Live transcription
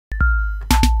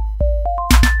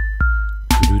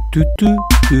Do do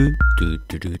do do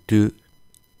do do do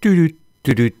do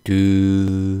do do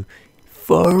do.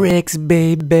 Forex,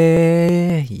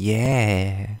 baby,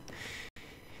 yeah.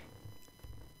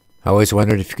 I always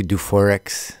wondered if you could do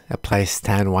Forex. Apply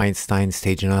Stan Weinstein's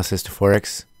stage analysis to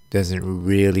Forex. Doesn't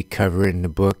really cover it in the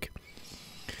book,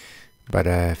 but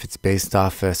if it's based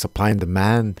off supply and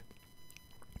demand,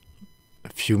 a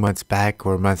few months back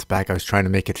or months back, I was trying to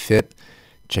make it fit.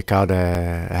 Check out,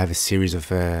 I have a series of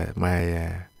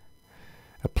my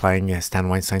applying Stan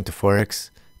Weinstein to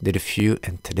Forex. Did a few,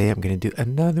 and today I'm going to do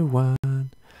another one.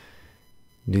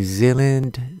 New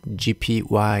Zealand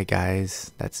JPY,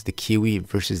 guys. That's the Kiwi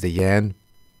versus the Yen.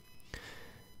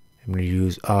 I'm going to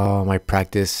use all my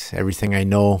practice, everything I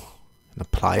know, and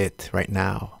apply it right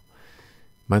now.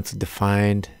 Monthly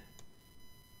defined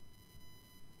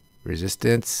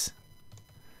resistance.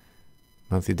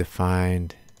 Monthly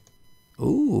defined.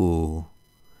 Ooh.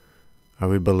 Are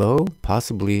we below?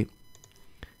 Possibly.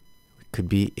 We could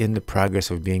be in the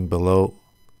progress of being below.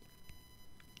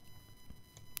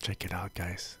 Check it out,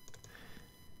 guys.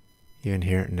 Even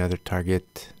here, another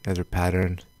target, another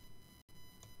pattern.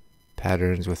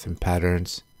 Patterns within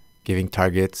patterns, giving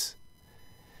targets.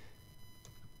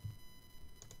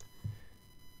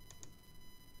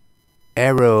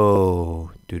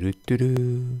 Arrow. Do do do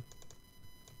do.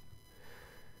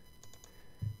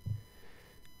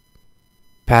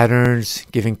 Patterns,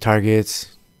 giving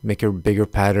targets, making bigger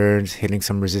patterns, hitting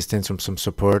some resistance from some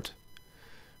support.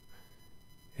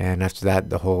 And after that,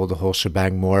 the whole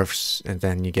shebang morphs, and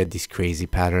then you get these crazy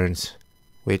patterns,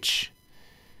 which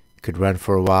could run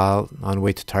for a while on the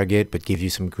way to target, but give you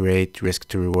some great risk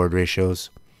to reward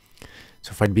ratios.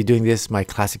 So if I'd be doing this my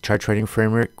classic chart trading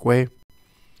framework way,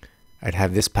 I'd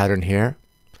have this pattern here.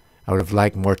 I would have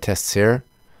liked more tests here,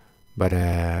 but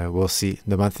we'll see.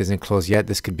 The month isn't closed yet.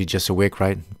 This could be just a wick,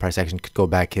 right? Price action could go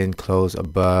back in, close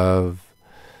above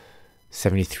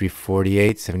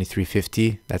 73.48,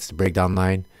 73.50. That's the breakdown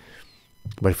line.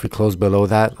 But if we close below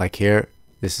that, like here,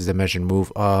 this is a measured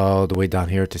move all the way down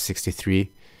here to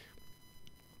 63,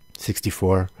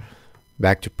 64,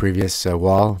 back to previous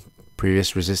wall,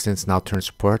 previous resistance, now turn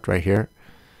support right here.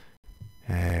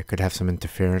 Could have some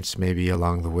interference maybe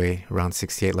along the way around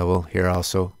 68 level here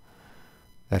also.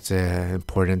 That's an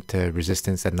important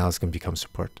resistance that now is going to become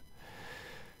support.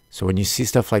 So when you see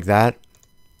stuff like that,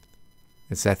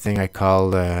 it's that thing I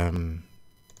call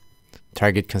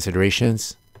target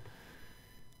considerations.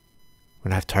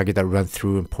 When I have target that run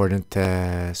through important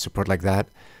support like that,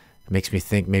 it makes me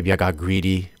think maybe I got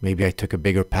greedy. Maybe I took a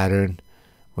bigger pattern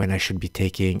when I should be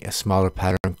taking a smaller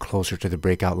pattern closer to the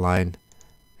breakout line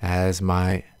as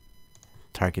my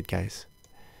target, guys.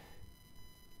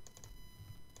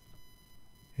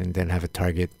 And then have a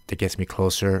target that gets me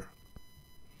closer.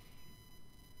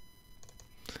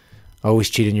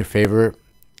 Always cheat in your favor.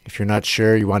 If you're not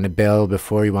sure, you want to bail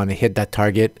before you want to hit that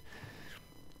target,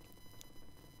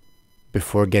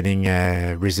 before getting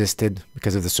resisted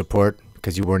because of the support,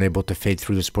 because you weren't able to fade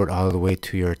through the support all the way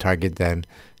to your target, then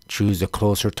choose the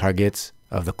closer targets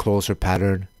of the closer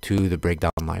pattern to the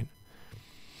breakdown line.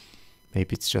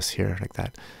 Maybe it's just here like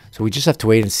that. So we just have to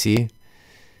wait and see.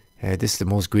 This is the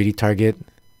most greedy target,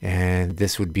 and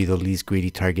this would be the least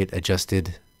greedy target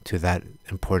adjusted to that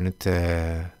important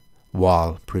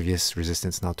wall, previous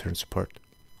resistance, now turn support.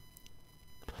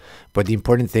 But the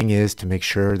important thing is to make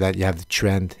sure that you have the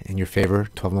trend in your favor,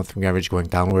 12-month moving average going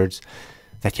downwards,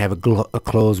 that you have a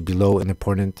close below an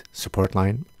important support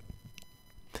line.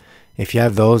 If you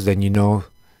have those, then you know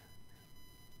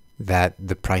that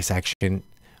the price action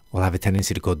will have a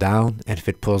tendency to go down, and if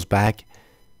it pulls back,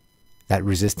 that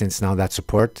resistance, now that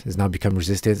support has now become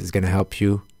resistance, is going to help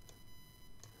you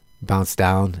bounce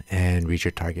down and reach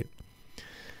your target.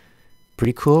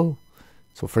 Pretty cool.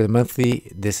 So for the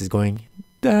monthly, this is going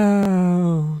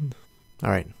down. All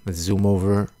right, let's zoom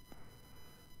over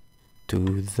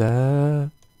to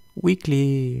the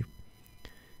weekly.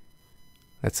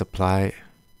 Let's apply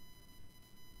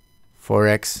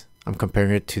Forex. I'm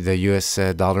comparing it to the US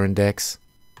dollar index.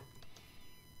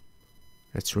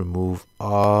 Let's remove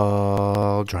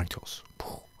all drawing tools.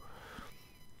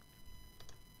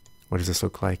 What does this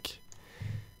look like?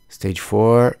 Stage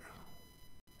 4,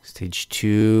 stage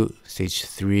 2, stage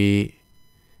 3,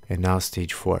 and now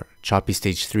stage 4. Choppy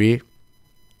stage 3.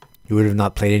 You would have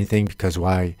not played anything because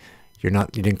why? You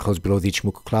didn't close below the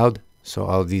Ichimoku cloud. So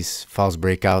all these false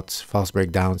breakouts, false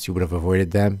breakdowns, you would have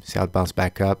avoided them. See how it bounced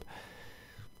back up.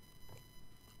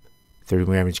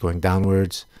 30 average going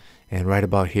downwards. And right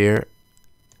about here,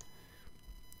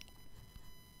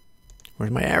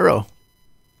 where's my arrow?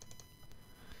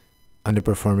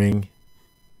 Underperforming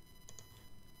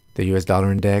the US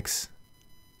dollar index.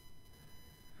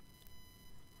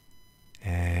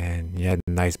 And yeah,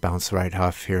 nice bounce right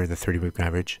off here, the 30-week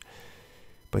average.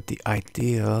 But the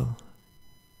ideal,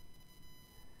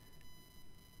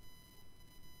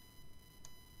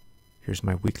 here's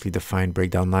my weekly defined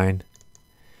breakdown line.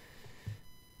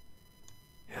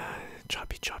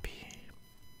 Choppy, choppy.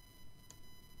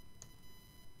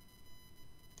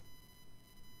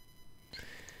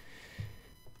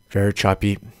 Very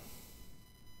choppy.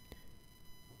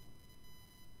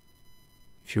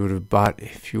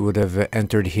 If you would have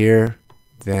entered here,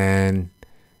 then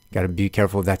got to be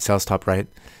careful of that sell stop, right?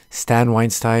 Stan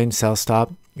Weinstein sell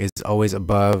stop is always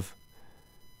above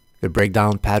the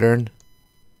breakdown pattern.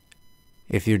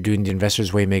 If you're doing the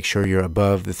investor's way, make sure you're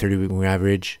above the 30-week moving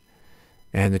average,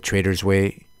 and the trader's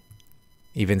way,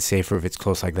 even safer if it's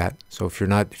close like that. So if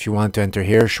you want to enter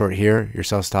here, short here, your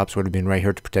sell stops would have been right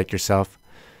here to protect yourself.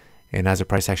 And as the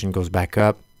price action goes back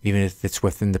up, even if it's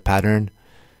within the pattern,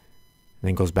 and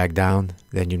then goes back down,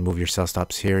 then you move your sell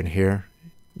stops here and here.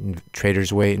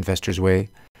 Trader's way, investor's way,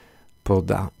 pull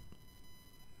down,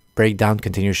 breakdown,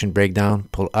 continuation breakdown,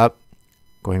 pull up,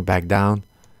 going back down,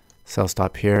 sell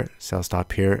stop here,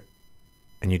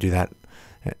 and you do that.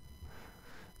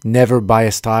 Never buy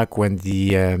a stock when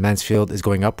the Mansfield is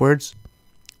going upwards.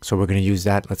 So we're going to use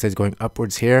that. Let's say it's going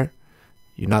upwards here.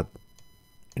 You're not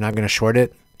going to short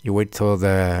it. You wait till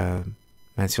the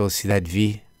Mansfield see that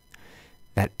V,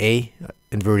 that A,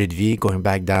 inverted V going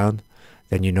back down.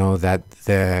 Then you know that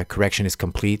the correction is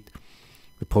complete.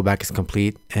 The pullback is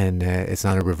complete, and it's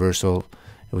not a reversal.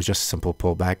 It was just a simple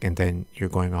pullback, and then you're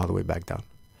going all the way back down.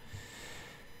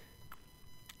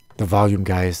 The volume,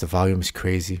 guys, the volume is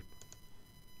crazy.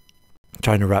 I'm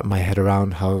trying to wrap my head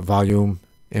around how volume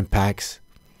impacts.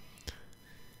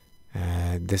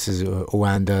 This is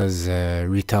Oanda's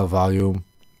retail volume.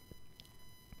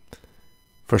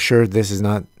 For sure, this is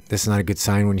not a good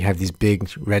sign when you have these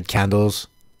big red candles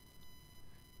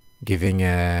giving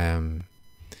a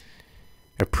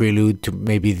prelude to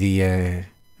maybe the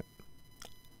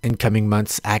incoming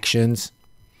month's actions.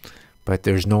 But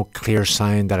there's no clear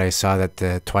sign that I saw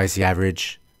that twice the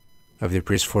average of the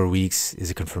previous 4 weeks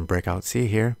is a confirmed breakout. See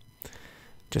here,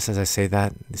 just as I say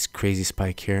that, this crazy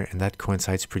spike here, and that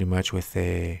coincides pretty much with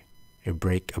a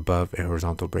break above a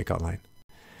horizontal breakout line.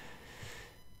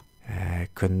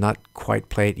 Could not quite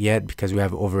play it yet because we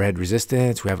have overhead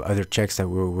resistance. We have other checks that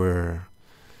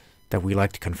we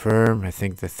like to confirm. I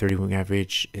think the 30-week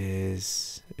average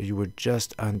is, you were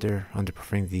just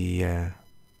underperforming the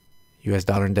US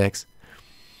dollar index.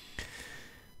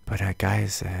 But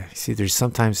guys, see, there's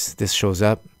sometimes this shows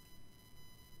up,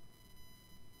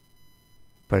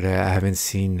 but I haven't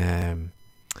seen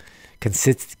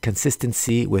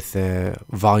consistency with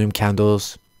volume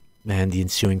candles and the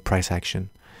ensuing price action.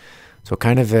 So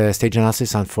kind of a stage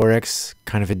analysis on Forex,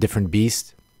 kind of a different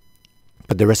beast.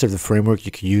 But the rest of the framework,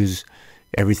 you can use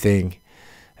everything,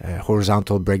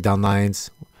 horizontal breakdown lines,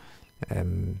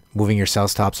 moving your sell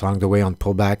stops along the way on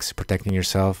pullbacks, protecting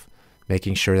yourself,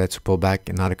 making sure that's a pullback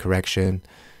and not a correction,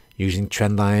 using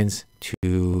trend lines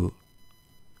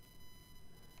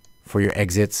for your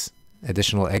exits,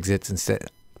 additional exits instead.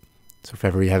 So if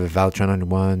ever you have a valid trend on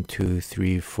 1, 2,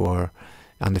 3, 4,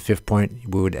 on the 5th point,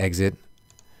 we would exit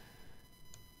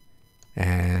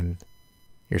and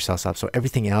your sell stop. So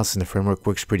everything else in the framework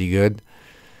works pretty good.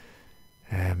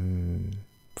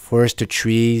 Forest to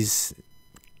trees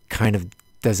kind of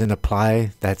doesn't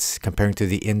apply. That's comparing to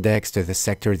the index, to the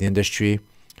sector, the industry.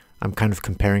 I'm kind of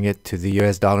comparing it to the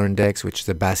US dollar index, which is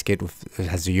a basket with, it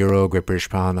has the euro, Great British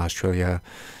Pound, Australia,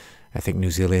 I think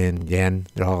New Zealand, yen,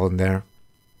 they're all in there.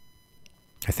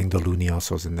 I think the loonie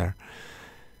also is in there.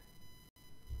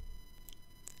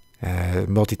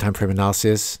 Multi-time frame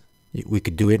analysis, we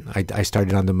could do it. I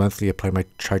started on the monthly, apply my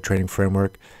chart trading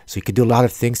framework. So you could do a lot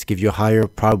of things to give you a higher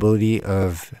probability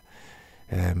of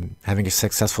having a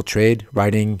successful trade,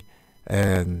 riding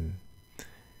a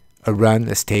run,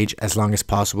 a stage as long as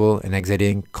possible, and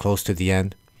exiting close to the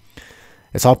end.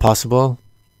 It's all possible.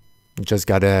 You just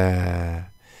gotta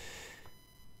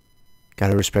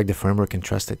respect the framework and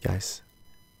trust it, guys.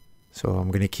 So I'm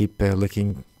gonna keep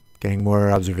looking, getting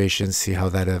more observations, see how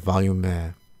that volume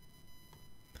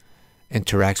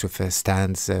interacts with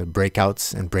stands,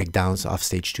 breakouts and breakdowns off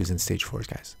stage 2s and stage 4s,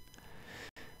 guys.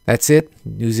 That's it.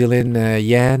 New Zealand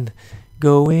yen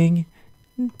going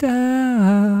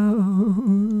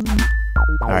down.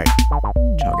 All right.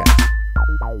 Ciao, guys.